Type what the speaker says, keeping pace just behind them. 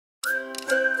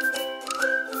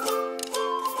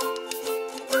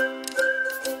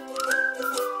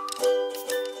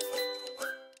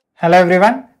Hello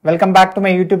everyone, welcome back to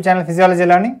my YouTube channel Physiology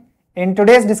Learning. In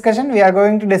today's discussion, we are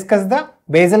going to discuss the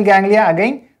basal ganglia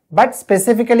again, but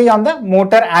specifically on the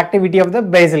motor activity of the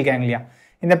basal ganglia.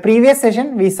 In the previous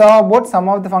session, we saw about some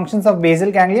of the functions of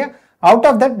basal ganglia. Out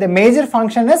of that, the major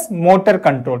function is motor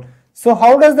control. So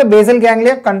how does the basal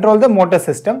ganglia control the motor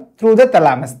system? Through the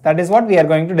thalamus. That is what we are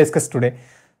going to discuss today.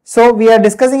 So we are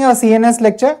discussing our CNS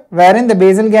lecture, wherein the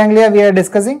basal ganglia we are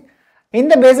discussing. In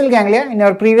the basal ganglia, in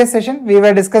our previous session, we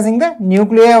were discussing the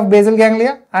nuclei of basal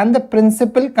ganglia and the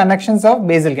principal connections of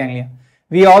basal ganglia.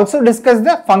 We also discussed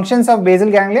the functions of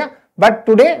basal ganglia, but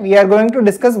today we are going to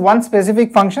discuss one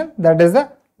specific function, that is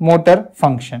the motor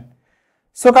function.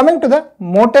 So coming to the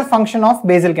motor function of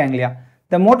basal ganglia.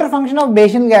 The motor function of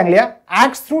basal ganglia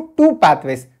acts through two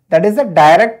pathways, that is the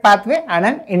direct pathway and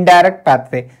an indirect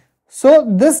pathway. So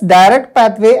this direct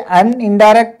pathway and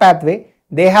indirect pathway,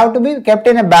 they have to be kept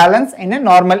in a balance in a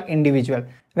normal individual.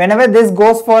 Whenever this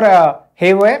goes for a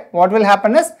haywire, what will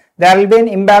happen is there will be an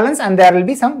imbalance and there will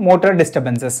be some motor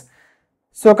disturbances.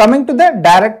 So coming to the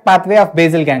direct pathway of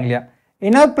basal ganglia.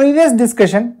 In our previous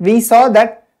discussion, we saw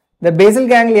that the basal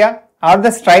ganglia or the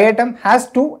striatum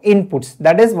has two inputs,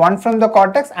 that is one from the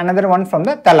cortex, another one from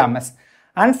the thalamus.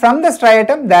 And from the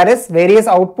striatum, there is various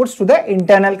outputs to the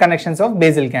internal connections of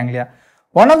basal ganglia.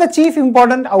 One of the chief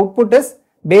important output is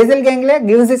basal ganglia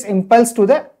gives its impulse to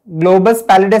the globus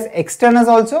pallidus externus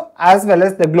also, as well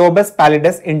as the globus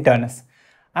pallidus internus.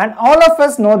 And all of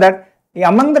us know that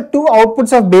among the two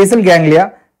outputs of basal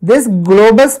ganglia, this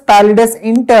globus pallidus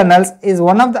internus is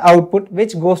one of the output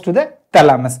which goes to the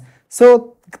thalamus.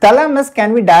 So thalamus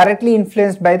can be directly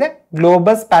influenced by the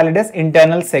globus pallidus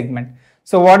internal segment.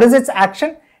 So what is its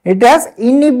action? It has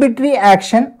inhibitory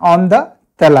action on the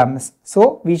thalamus.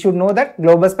 So we should know that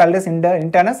globus pallidus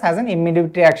internus has an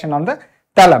inhibitory action on the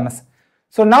thalamus.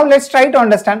 So now let's try to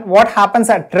understand what happens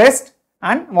at rest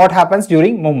and what happens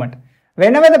during movement.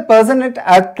 Whenever the person is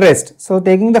at rest, so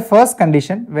taking the first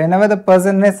condition, whenever the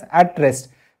person is at rest,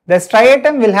 the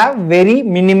striatum will have very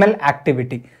minimal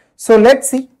activity. So let's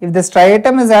see, if the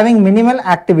striatum is having minimal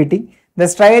activity, the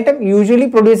striatum usually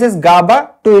produces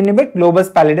GABA to inhibit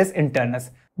globus pallidus internus.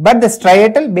 But the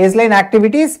striatal baseline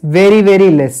activity is very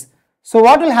less. So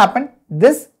what will happen?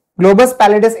 This globus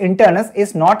pallidus internus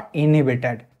is not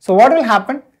inhibited. So what will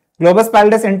happen? Globus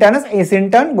pallidus internus is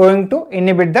in turn going to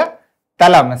inhibit the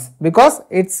thalamus because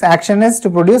its action is to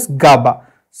produce GABA.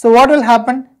 So what will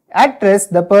happen? At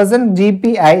rest, the person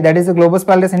GPI, that is the globus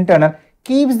pallidus internal,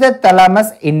 keeps the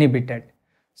thalamus inhibited.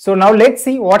 So now let's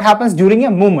see what happens during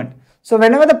a movement. So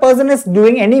whenever the person is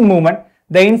doing any movement,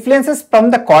 the influences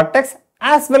from the cortex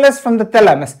as well as from the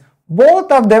thalamus,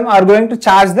 both of them are going to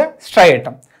charge the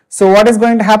striatum. So what is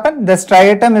going to happen? The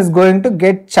striatum is going to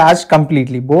get charged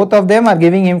completely. Both of them are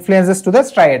giving influences to the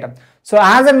striatum. So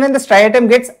as and when the striatum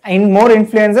gets in more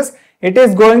influences, it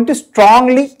is going to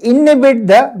strongly inhibit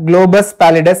the globus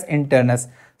pallidus internus.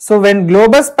 So when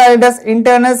globus pallidus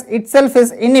internus itself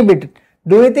is inhibited,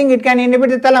 do you think it can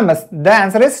inhibit the thalamus? The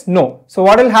answer is no. So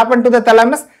what will happen to the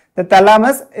thalamus? The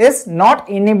thalamus is not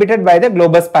inhibited by the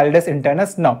globus pallidus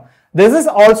internus now. This is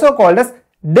also called as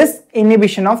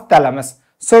disinhibition of thalamus.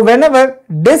 So whenever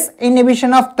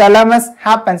disinhibition of thalamus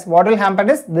happens, what will happen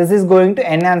is this is going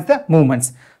to enhance the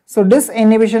movements. So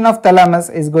disinhibition of thalamus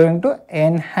is going to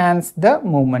enhance the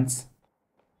movements.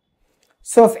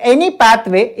 So if any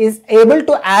pathway is able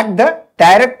to act the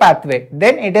direct pathway,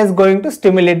 then it is going to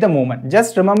stimulate the movement.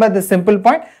 Just remember the simple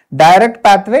point, direct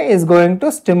pathway is going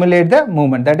to stimulate the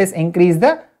movement, that is increase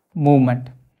the movement.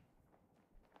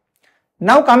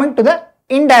 Now coming to the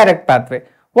indirect pathway.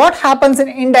 What happens in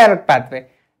indirect pathway?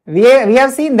 We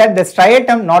have seen that the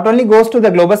striatum not only goes to the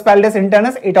globus pallidus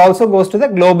internus, it also goes to the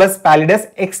globus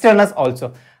pallidus externus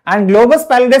also. And globus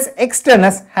pallidus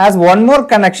externus has one more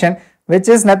connection, which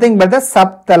is nothing but the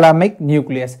subthalamic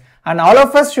nucleus. And all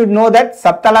of us should know that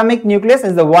subthalamic nucleus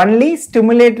is the only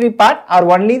stimulatory part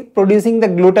or only producing the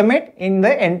glutamate in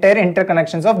the entire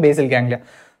interconnections of basal ganglia.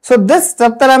 So this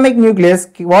subthalamic nucleus,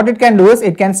 what it can do is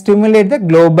it can stimulate the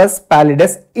globus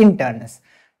pallidus internus.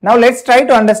 Now let's try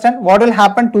to understand what will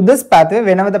happen to this pathway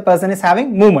whenever the person is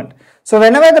having movement. So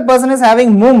whenever the person is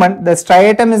having movement, the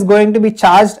striatum is going to be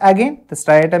charged again. The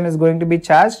striatum is going to be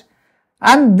charged,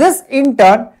 and this in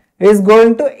turn is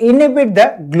going to inhibit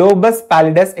the globus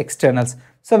pallidus externus.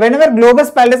 So whenever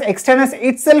globus pallidus externus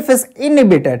itself is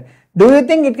inhibited, do you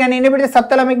think it can inhibit the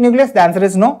subthalamic nucleus? The answer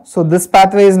is no. So this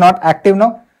pathway is not active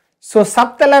now. So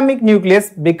subthalamic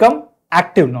nucleus become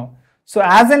active now. So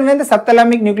as and when the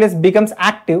subthalamic nucleus becomes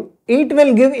active, it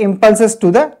will give impulses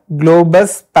to the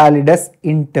globus pallidus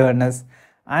internus.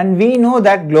 And we know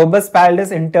that globus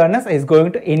pallidus internus is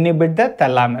going to inhibit the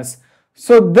thalamus.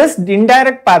 So this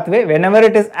indirect pathway, whenever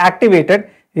it is activated,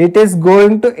 it is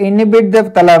going to inhibit the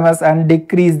thalamus and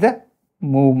decrease the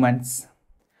movements.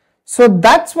 So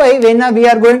that's why when we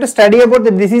are going to study about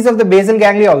the disease of the basal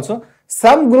ganglia also,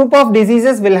 some group of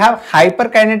diseases will have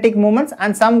hyperkinetic movements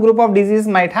and some group of diseases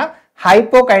might have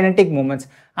hypokinetic movements.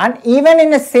 And even in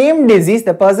the same disease,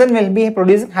 the person will be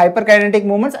producing hyperkinetic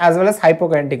movements as well as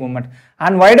hypokinetic movement.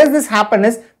 And why does this happen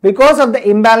is because of the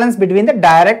imbalance between the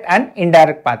direct and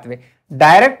indirect pathway.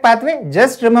 Direct pathway,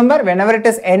 just remember, whenever it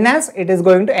is enhanced, it is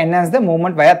going to enhance the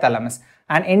movement via thalamus.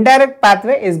 And indirect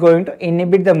pathway is going to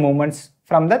inhibit the movements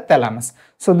from the thalamus.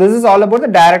 So this is all about the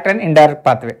direct and indirect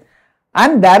pathway.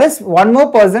 And there is one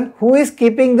more person who is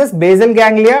keeping this basal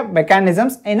ganglia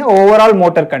mechanisms in overall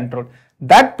motor control.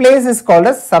 That place is called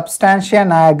as substantia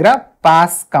nigra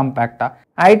pars compacta.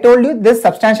 I told you this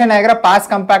substantia nigra pars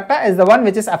compacta is the one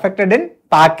which is affected in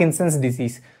Parkinson's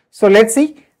disease. So let's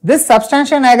see, this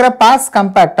substantia nigra pars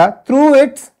compacta, through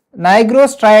its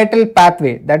nigrostriatal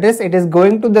pathway, that is, it is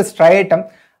going to the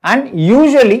striatum, and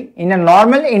usually in a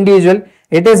normal individual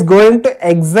it is going to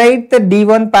excite the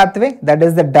D1 pathway, that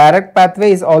is the direct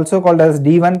pathway is also called as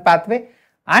D1 pathway,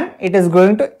 and it is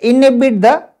going to inhibit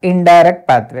the indirect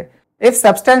pathway. If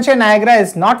substantia nigra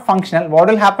is not functional, what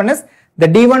will happen is the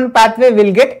D1 pathway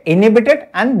will get inhibited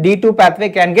and D2 pathway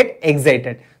can get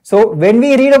excited. So when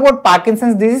we read about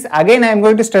Parkinson's disease, again I am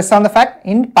going to stress on the fact,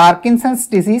 in Parkinson's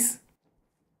disease,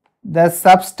 the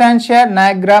substantia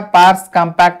nigra pars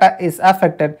compacta is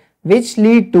affected, which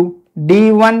lead to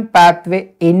D1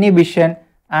 pathway inhibition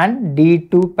and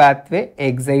D2 pathway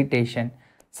excitation.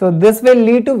 So this will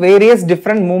lead to various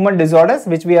different movement disorders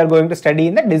which we are going to study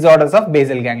in the disorders of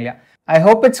basal ganglia. I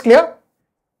hope it's clear.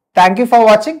 Thank you for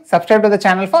watching. Subscribe to the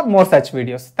channel for more such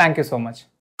videos. Thank you so much.